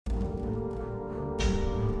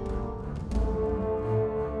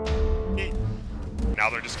Now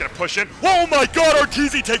they're just gonna push in. Oh my god,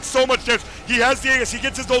 Arteezy takes so much damage. He has the Aegis, he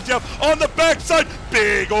gets his ulti up on the backside.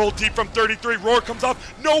 Big ulti from 33, Roar comes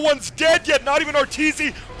off. No one's dead yet, not even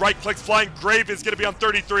Arteezy. Right clicks flying, Grave is gonna be on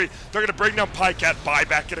 33. They're gonna bring down Pycat,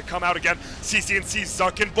 Buyback gonna come out again. CCNC,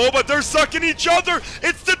 Zuck and Boba, they're sucking each other.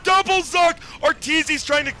 It's the double Zuck. Arteezy's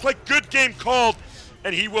trying to click, good game called,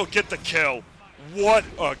 and he will get the kill. What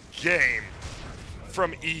a game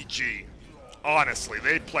from EG. Honestly,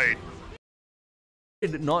 they played.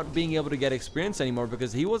 Not being able to get experience anymore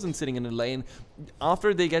because he wasn't sitting in the lane.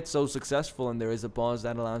 After they get so successful and there is a pause,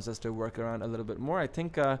 that allows us to work around a little bit more. I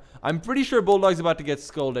think, I'm pretty sure Bulldog's about to get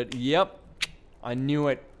scolded. Yep. I knew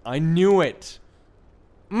it. I knew it.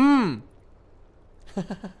 I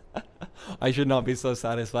should not be so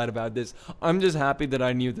satisfied about this. I'm just happy that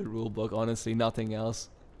I knew the rule book, honestly, nothing else.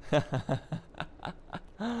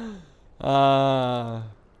 Oh,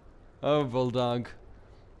 Bulldog.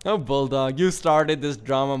 Oh, Bulldog, you started this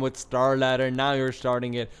drama with Star Ladder, now you're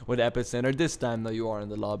starting it with Epicenter. This time, though, you are in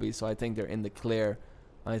the lobby, so I think they're in the clear.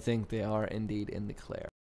 I think they are indeed in the clear.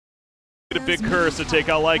 A big curse to take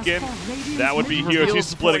out Lycan. That would be huge. He's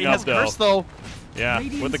splitting up, though. Yeah,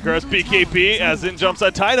 with the curse, BKB, as in jumps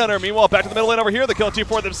on Tidehunter. Meanwhile, back to the middle lane over here. The kill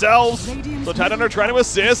 2-4 themselves. So Tidehunter trying to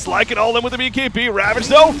assist. Lycan all in with the BKB. Ravage,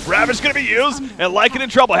 though. Ravage going to be used. And Lycan in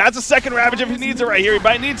trouble. Has a second Ravage if he needs it right here. He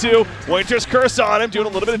might need to. Winter's curse on him, doing a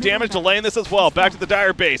little bit of damage, delaying this as well. Back to the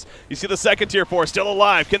Dire base. You see the second tier 4 still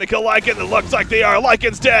alive. Can they kill Lycan? It looks like they are.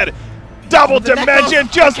 Lycan's dead. Double dimension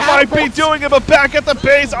just might be doing it, but back at the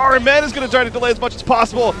base, RMN is going to try to delay as much as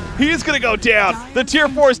possible. He's going to go down. The tier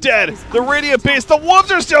 4 is dead. The Radiant base, the Wolves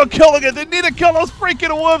are still killing it. They need to kill those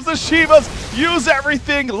freaking Wolves. The Shivas use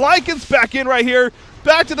everything. Lycan's back in right here.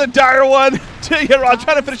 Back to the Dire one. Trying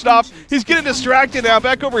to finish it off. He's getting distracted now.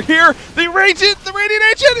 Back over here. The Radiant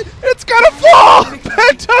Ancient, it's going to fall.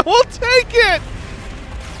 Penta will take it.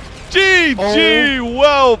 GG,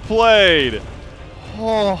 well played.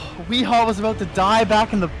 Oh, Weehawk was about to die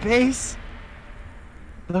back in the base.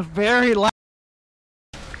 The very last.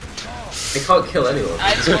 They can't kill anyone.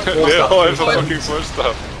 They all have a fucking force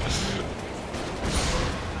stuff.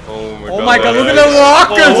 Oh my god, look at the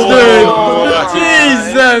walkers, dude!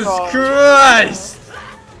 Jesus Christ!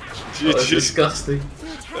 That's disgusting.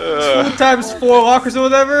 2 times 4 walkers or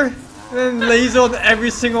whatever, and then laser on every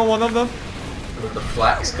single one of them. With the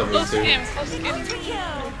flax coming too.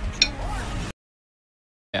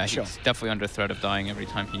 Yeah, he's definitely under threat of dying every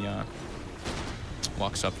time he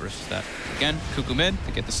walks up versus that. Again, Cuckoo mid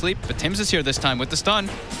to get the sleep, but Tim's is here this time with the stun.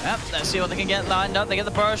 Yep, let's see what they can get lined up. They get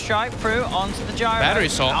the Burrow Strike through onto the Gyro. Battery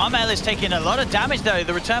Assault. Armel is taking a lot of damage though.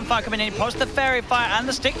 The return fire coming in, post the Fairy Fire and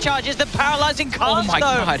the stick charges. The paralyzing Carl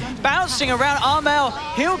though, bouncing around Armel.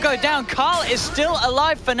 He'll go down. Carl is still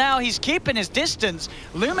alive for now. He's keeping his distance.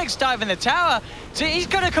 Lumix diving the tower. He's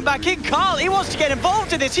going to come back in. Carl, he wants to get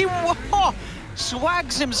involved in this. He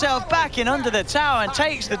swags himself back in under the tower and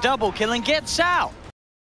takes the double kill and gets out.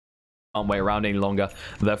 Can't wait around any longer.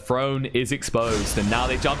 The throne is exposed, and now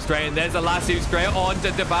they jump straight in. There's a lasso straight on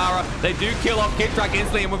to Devourer. They do kill off Kiptrak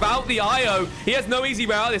instantly, and without the IO, he has no easy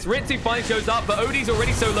way out of this. Ritsu finally shows up, but Odie's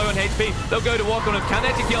already so low on HP. They'll go to walk on him. Can they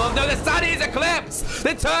actually kill him? No, the Sun is Eclipse! The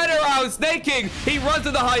turnaround, Snaking! He runs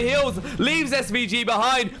to the high hills, leaves SVG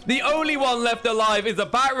behind. The only one left alive is a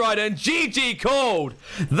Batrider, and GG called.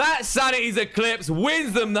 That Sanity's Eclipse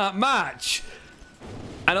wins them that match.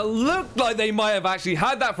 And it looked like they might have actually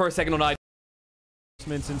had that for a second on ID.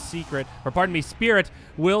 In secret, or pardon me, Spirit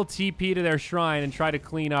will TP to their shrine and try to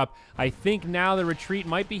clean up. I think now the retreat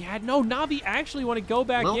might be had. No, Na'Vi actually want to go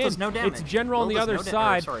back in. Does no damage. It's General on the other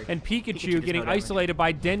side, and Pikachu getting isolated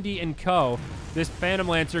by Dendi and Co. This Phantom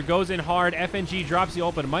Lancer goes in hard. FNG drops the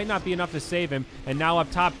ult, but it might not be enough to save him. And now up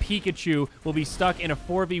top, Pikachu will be stuck in a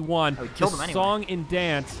 4v1. The song and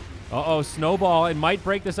dance. Uh-oh, Snowball, it might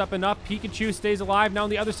break this up enough. Pikachu stays alive. Now on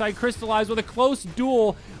the other side, Crystallized with a close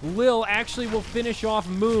duel. Lil actually will finish off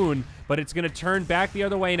Moon, but it's going to turn back the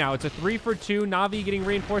other way now. It's a 3-for-2. Na'Vi getting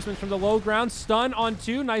reinforcements from the low ground. Stun on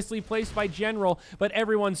 2, nicely placed by General, but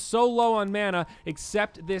everyone's so low on mana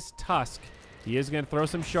except this Tusk. He is going to throw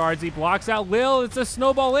some shards. He blocks out Lil. It's a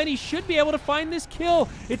snowball in. He should be able to find this kill.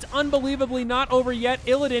 It's unbelievably not over yet.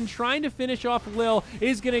 Illidan trying to finish off Lil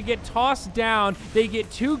is going to get tossed down. They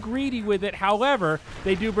get too greedy with it. However,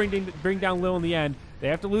 they do bring down Lil in the end. They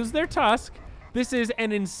have to lose their Tusk. This is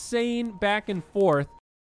an insane back and forth.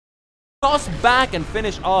 Toss back and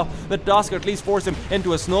finish off the Tusk, or at least force him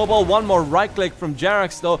into a snowball. One more right click from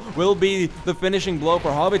Jerax, though, will be the finishing blow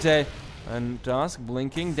for Hobbite. And Tusk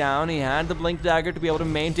blinking down. He had the blink dagger to be able to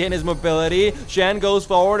maintain his mobility. Shen goes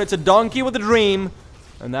forward. It's a donkey with a dream.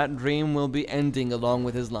 And that dream will be ending along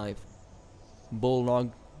with his life.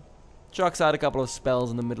 Bulldog chucks out a couple of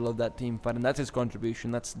spells in the middle of that team fight, and that's his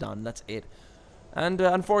contribution. That's done. That's it. And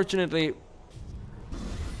unfortunately,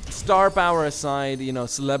 star power aside, you know,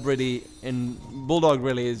 celebrity in Bulldog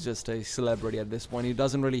really is just a celebrity at this point. He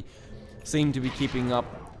doesn't really seem to be keeping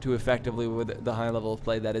up too effectively with the high level of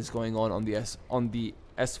play that is going on the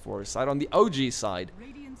S4 side. On the OG side,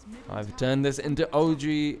 I've turned this into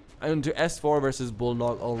S4 versus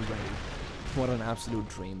Bulldog already. What an absolute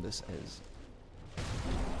dream this is.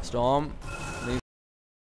 Storm